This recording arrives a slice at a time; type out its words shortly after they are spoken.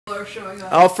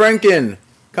Al Franken,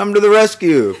 come to the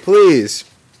rescue, please.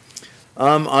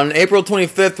 On April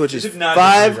 25th, which is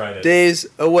 5 days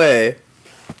away,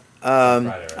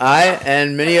 I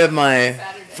and many of my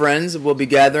friends will be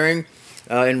gathering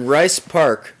in Rice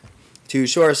Park to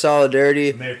show our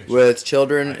solidarity with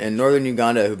children in northern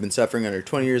Uganda who've been suffering under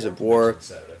 20 years of war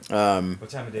at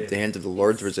the hands of the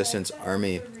Lord's Resistance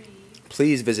Army.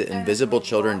 Please visit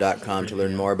invisiblechildren.com to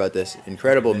learn more about this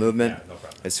incredible movement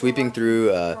that's sweeping through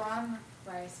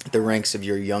the ranks of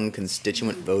your young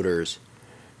constituent voters.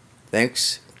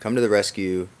 Thanks. Come to the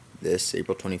rescue this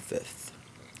April 25th.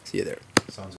 See you there.